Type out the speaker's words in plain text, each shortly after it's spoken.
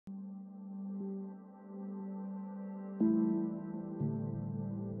My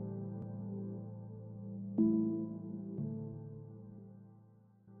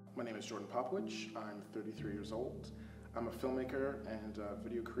name is Popowich. I'm 33 years old. I'm a filmmaker and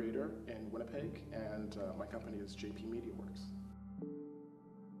video creator in Winnipeg, and my company is JP Media Works.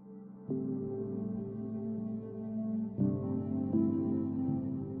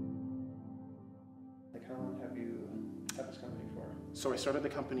 Like, how long have you had this company for? So I started the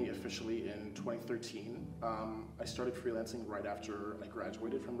company officially in 2013. I started freelancing right after I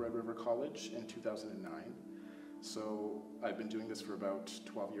graduated from Red River College in 2009. So I've been doing this for about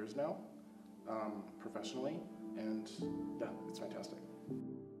 12 years now, professionally, and yeah, it's fantastic.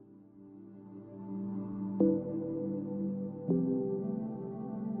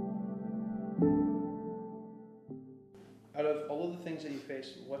 Out of all of the things that you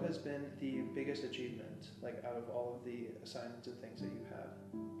faced, what has been the biggest achievement, like out of all of the assignments and things that you've had?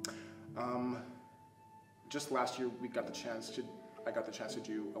 Just last year, I got the chance to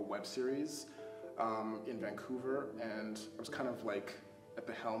do a web series in Vancouver, and I was kind of like at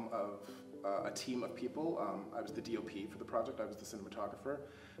the helm of a team of people. I was the DOP for the project. I was the cinematographer.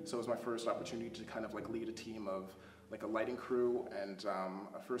 So it was my first opportunity to kind of like lead a team of like a lighting crew and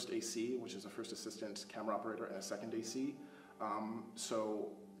a first AC, which is a first assistant camera operator, and a second AC.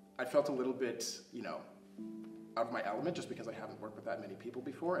 So I felt a little bit, out of my element, just because I haven't worked with that many people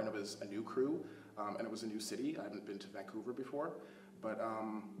before, and it was a new crew, and it was a new city. I hadn't been to Vancouver before, but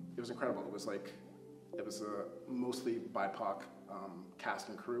it was incredible. It was a mostly BIPOC cast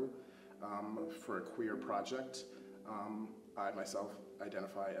and crew for a queer project. I myself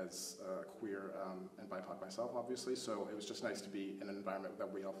identify as queer and BIPOC myself, obviously, so it was just nice to be in an environment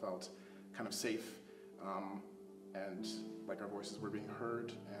that we all felt kind of safe, and like our voices were being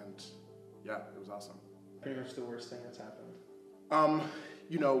heard, and yeah, it was awesome. Pretty much the worst thing that's happened.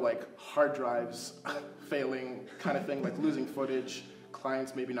 Like hard drives failing kind of thing, like losing footage,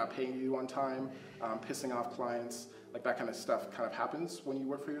 clients maybe not paying you on time, pissing off clients, like that kind of stuff kind of happens when you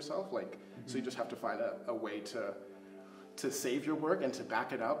work for yourself. Like, so you just have to find a way to save your work and to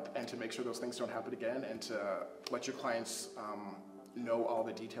back it up and to make sure those things don't happen again, and to let your clients know all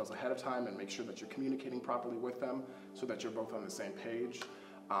the details ahead of time and make sure that you're communicating properly with them so that you're both on the same page.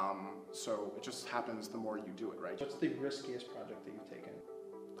 So it just happens the more you do it, right? What's the riskiest project that you've taken?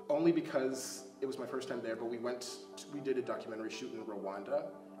 Only because it was my first time there, but we did a documentary shoot in Rwanda,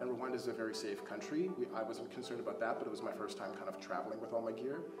 and Rwanda is a very safe country. I wasn't concerned about that, but it was my first time kind of traveling with all my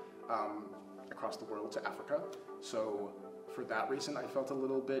gear across the world to Africa. So for that reason, I felt a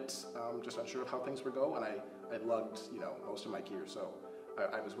little bit just unsure of how things would go, and I lugged most of my gear, so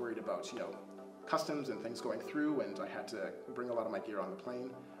I was worried about customs and things going through, and I had to bring a lot of my gear on the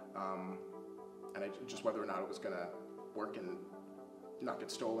plane, and just whether or not it was going to work and not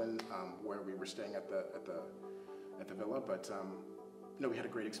get stolen where we were staying at the villa. But we had a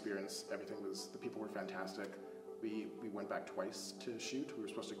great experience. The people were fantastic. We went back twice to shoot. We were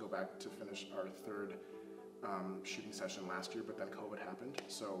supposed to go back to finish our third shooting session last year, but then COVID happened,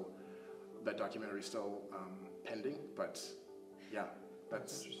 so that documentary is still pending. But yeah,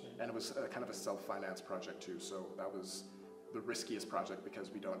 that's interesting. And it was kind of a self-finance project too, so that was the riskiest project because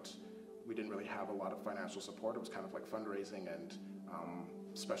we didn't really have a lot of financial support. It was kind of like fundraising and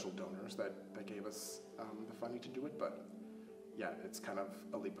special donors that gave us the funding to do it. But yeah, it's kind of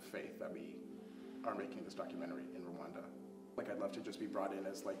a leap of faith that we are making this documentary in Rwanda. Like, I'd love to just be brought in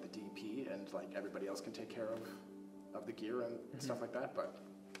as like the DP, and like everybody else can take care of the gear and stuff like that, but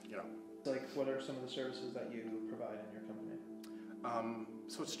Like, what are some of the services that you provide in your company?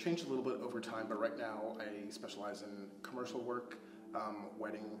 So it's changed a little bit over time, but right now I specialize in commercial work,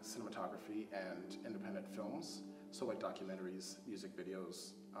 wedding cinematography, and independent films. So like documentaries, music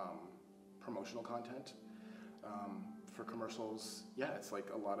videos, promotional content. For commercials, yeah, it's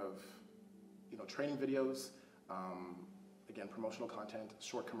like a lot of training videos, again, promotional content,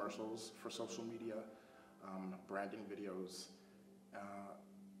 short commercials for social media, branding videos.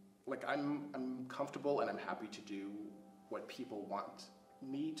 Like, I'm comfortable and I'm happy to do what people want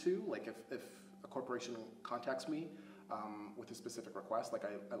me to. Like, if a corporation contacts me with a specific request, like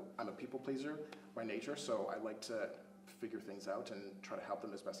I'm a people pleaser by nature, so I like to figure things out and try to help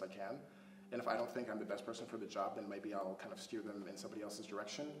them as best I can. And if I don't think I'm the best person for the job, then maybe I'll kind of steer them in somebody else's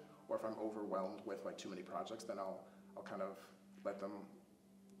direction. Or if I'm overwhelmed with like too many projects, then I'll kind of let them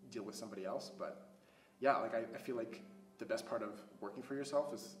deal with somebody else. But yeah, like I feel like the best part of working for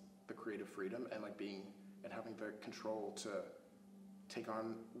yourself is the creative freedom and like having the control to take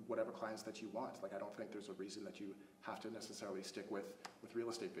on whatever clients that you want. Like, I don't think there's a reason that you have to necessarily stick with real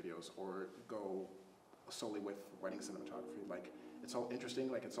estate videos or go solely with wedding cinematography. Like, it's all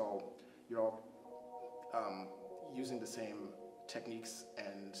interesting. Like, using the same techniques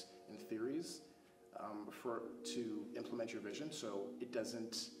and theories to implement your vision, so it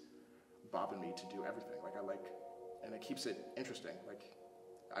doesn't bother me to do everything. And it keeps it interesting.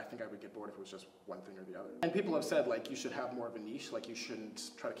 I think I would get bored if it was just one thing or the other. And people have said you should have more of a niche, you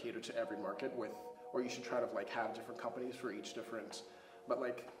shouldn't try to cater to every market or you should try to have different companies for each different, but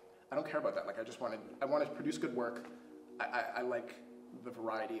I don't care about that. I want to produce good work. I like the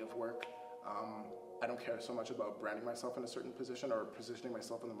variety of work. I don't care so much about branding myself in a certain position or positioning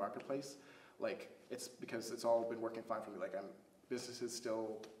myself in the marketplace. It's because it's all been working fine for me. Business is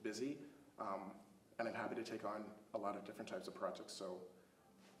still busy, and I'm happy to take on a lot of different types of projects, so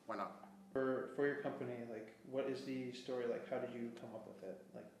why not? For your company, what is the story? How did you come up with it?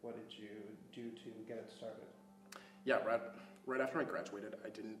 What did you do to get it started? Yeah, right after I graduated, I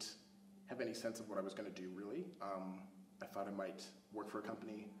didn't have any sense of what I was going to do, really. I thought I might work for a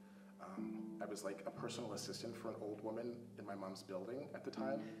company. I was a personal assistant for an old woman in my mom's building at the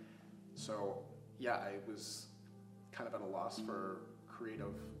time. So yeah, I was kind of at a loss for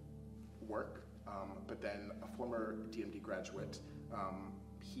creative work. But then a former DMD graduate,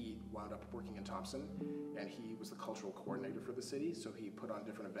 he wound up working in Thompson, and he was the cultural coordinator for the city, so he put on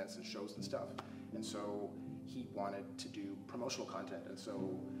different events and shows and stuff. And so he wanted to do promotional content, and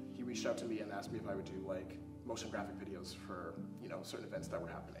so he reached out to me and asked me if I would do motion graphic videos for certain events that were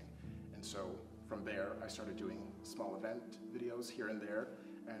happening. And so from there, I started doing small event videos here and there,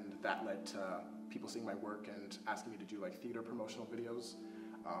 and that led to people seeing my work and asking me to do theater promotional videos.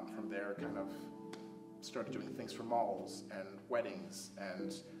 From there, kind of started doing things for malls and weddings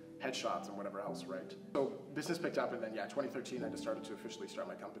and headshots and whatever else, right? So business picked up, and then 2013 I just started to officially start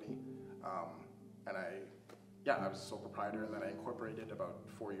my company. And I was a sole proprietor, and then I incorporated about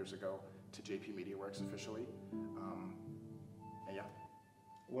 4 years ago to JP Media Works officially. And yeah.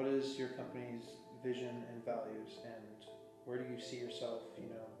 What is your company's vision and values, and where do you see yourself,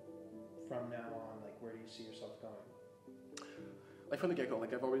 from now on? Where do you see yourself going? From the get-go,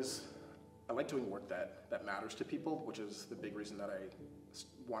 I like doing work that matters to people, which is the big reason that I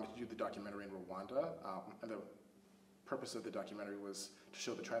wanted to do the documentary in Rwanda. And the purpose of the documentary was to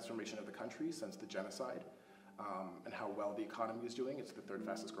show the transformation of the country since the genocide, and how well the economy is doing. It's the third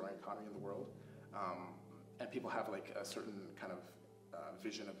fastest growing economy in the world. And people have a certain kind of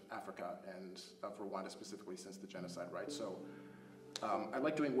vision of Africa and of Rwanda specifically since the genocide, right? So I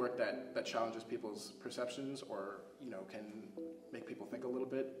like doing work that challenges people's perceptions or can make people think a little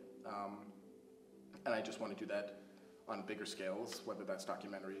bit. And I just want to do that on bigger scales, whether that's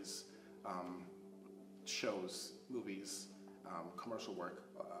documentaries, shows, movies, commercial work.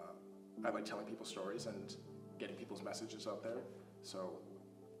 I like telling people stories and getting people's messages out there. So,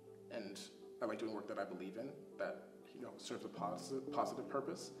 and I like doing work that I believe in, that serves a positive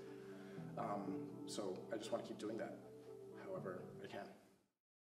purpose. So I just want to keep doing that.